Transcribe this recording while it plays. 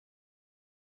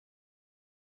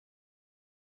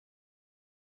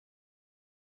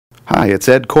Hi, it's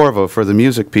Ed Corvo for the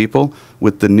Music People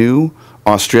with the new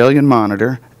Australian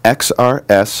Monitor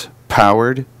XRS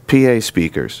powered PA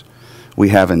speakers. We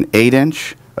have an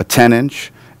 8-inch, a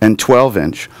 10-inch, and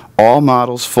 12-inch, all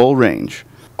models full range.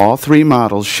 All three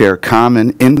models share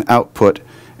common in-output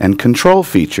and control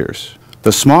features.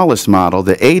 The smallest model,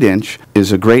 the 8-inch,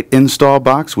 is a great install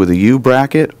box with a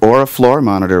U-bracket or a floor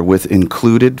monitor with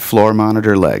included floor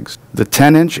monitor legs. The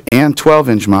 10-inch and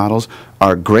 12-inch models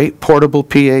are great portable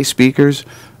PA speakers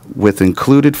with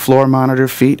included floor monitor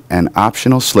feet and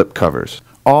optional slip covers.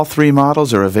 All three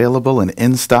models are available and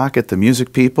in stock at the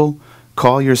Music People.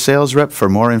 Call your sales rep for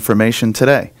more information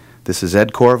today. This is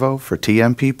Ed Corvo for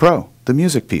TMP Pro, the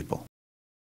Music People.